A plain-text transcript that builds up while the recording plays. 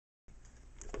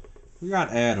We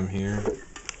got Adam here.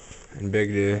 And Big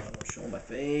D. Show my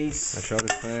face. I showed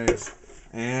his face.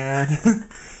 And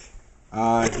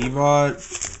he bought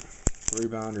 3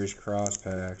 Boundaries Cross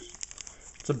packs.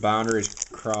 It's a Boundaries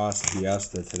Cross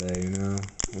fiesta today, you know.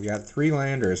 We got 3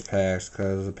 Landers packs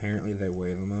because apparently they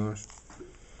weigh the most.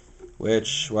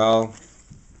 Which, well,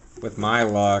 with my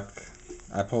luck,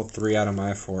 I pulled 3 out of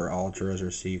my 4 Ultras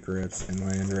or Secrets in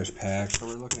Landers packs. So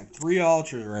we're looking at 3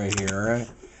 Ultras right here, alright?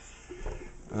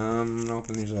 I'm gonna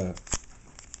open these up.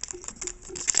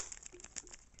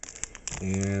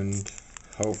 And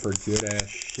hope for good ass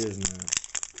shiznit.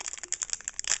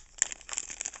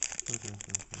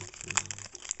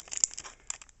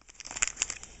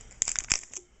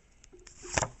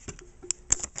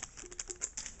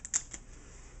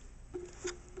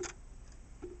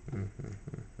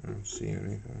 I don't see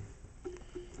anything.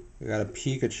 We got a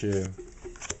Pikachu.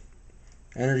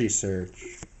 Energy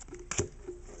Search.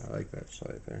 I like that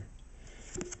slide there.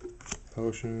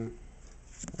 Potion.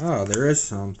 Oh, there is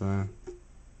something.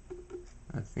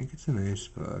 I think it's an Ace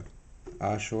Bug.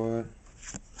 Oshawott.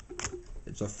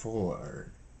 It's a full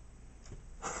art.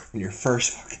 In your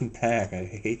first fucking pack, I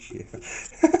hate you.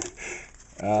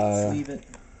 Let's leave it.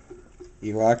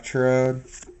 Electrode,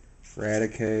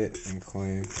 Eradicate, and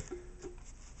Cling.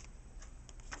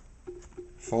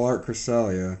 Full art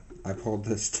Cresselia. I pulled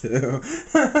this too.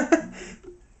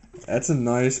 That's a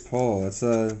nice pull. That's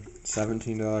a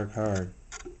 $17 card.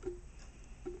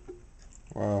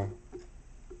 Wow.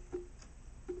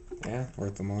 Yeah,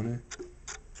 worth the money.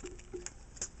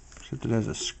 Except it has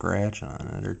a scratch on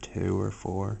it, or 2 or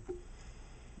 4.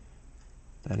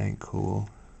 That ain't cool.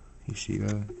 You see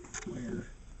that? Where?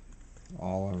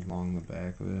 All along the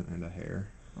back of it, and a hair.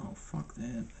 Oh, fuck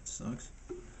that. That sucks.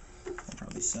 I'll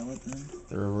probably sell it then.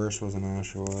 The reverse was an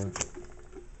Oshawott.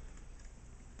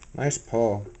 Nice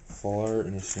pull. Full art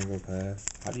in a single pack.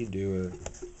 How do you do it?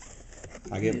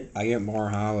 I get more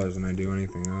hollows than I do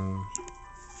anything else.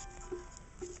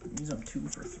 He's up 2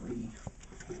 for 3.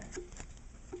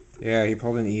 Yeah, he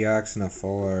pulled an EX and a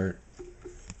full art.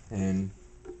 And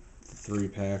 3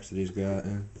 packs that he's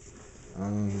gotten.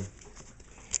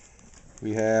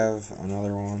 We have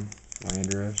another one.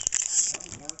 Landorus.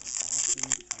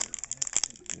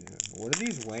 Yeah. What do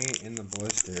these weigh in the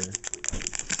blister?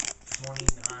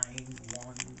 29.15.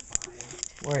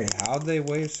 Wait, how'd they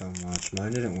weigh so much?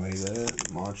 Mine didn't weigh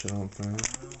that much, I don't think.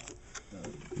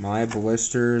 My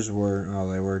blisters were,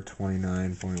 they were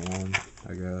 29.1,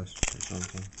 I guess, or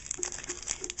something.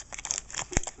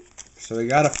 So we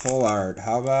got a full art.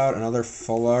 How about another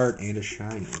full art and a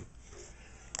shiny?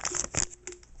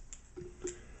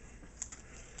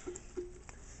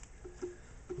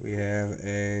 We have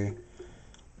a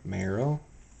Meryl,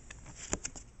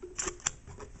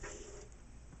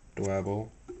 Dwebble,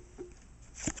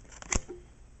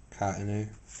 Cottony,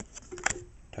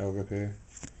 Togepi,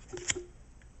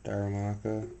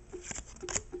 Darumaka.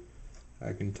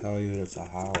 I can tell you that it's a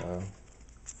hollow.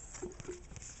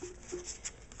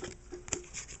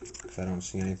 Because I don't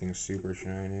see anything super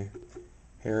shiny.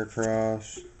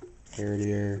 Heracross,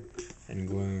 Herdier, and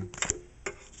Gloom.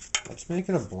 Let's make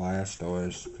it a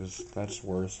Blastoise, because that's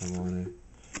worth some money.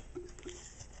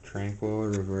 Tranquil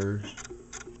reverse.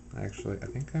 Actually, I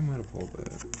think I might have pulled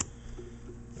that.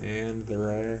 And the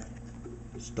rare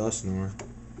is Dusknoir.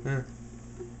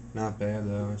 Not bad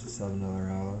though, it's a $7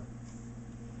 hollow.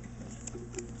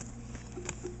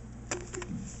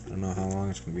 I don't know how long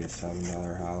it's going to be a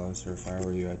 $7 hollow, so if I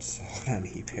were you, I'd sell it on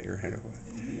eBay right away.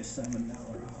 It'll be a $7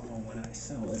 hollow when I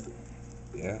sell it.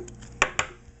 Yeah.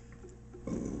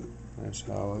 Nice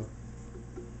hollow.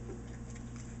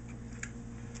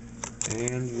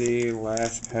 And the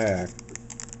last pack.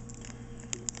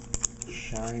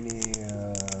 Shiny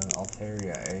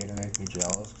Altaria A to make me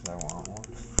jealous because I want one.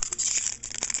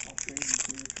 I'll trade you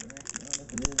to your Terrakion if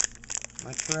it is.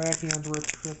 My Terrakion's worth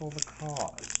triple the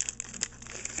cost.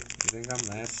 You think I'm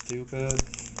that stupid?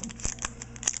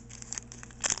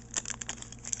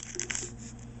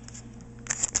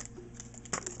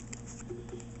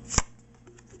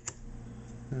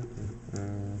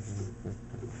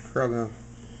 Krogan.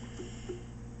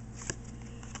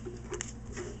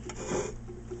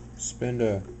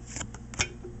 Spinda.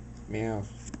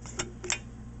 Meowth.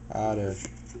 Oddish.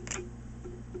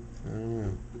 I don't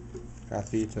know.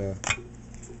 Gothita.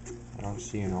 I don't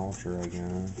see an Ultra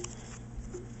again.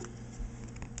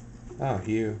 Oh,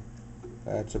 Hugh.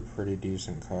 That's a pretty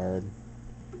decent card.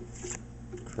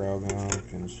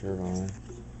 Krogan and Servine.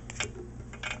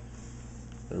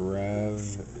 The Rev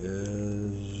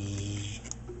is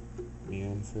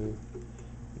Mienfoo.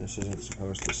 This isn't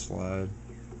supposed to slide.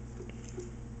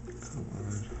 Come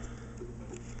on.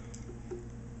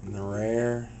 And the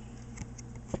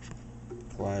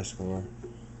high score.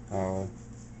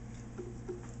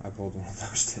 I pulled one of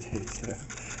those today too.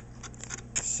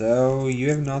 So you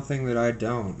have nothing that I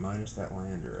don't, minus that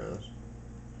Landros.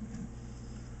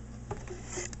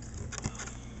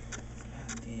 God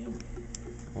damn.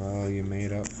 Well, you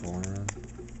made up for him.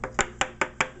 That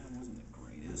wasn't the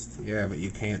greatest. Yeah, but you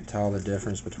can't tell the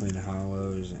difference between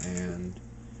hollows and.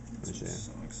 That's what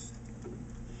sucks.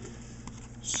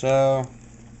 So,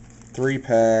 3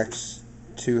 packs,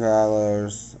 2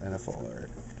 hollows, and a full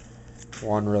art.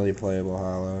 1 really playable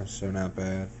hollow, so not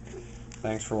bad.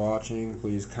 Thanks for watching.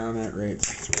 Please comment, rate,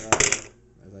 subscribe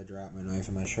as I drop my knife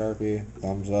and my Sharpie.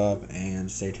 Thumbs up,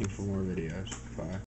 and stay tuned for more videos. Bye.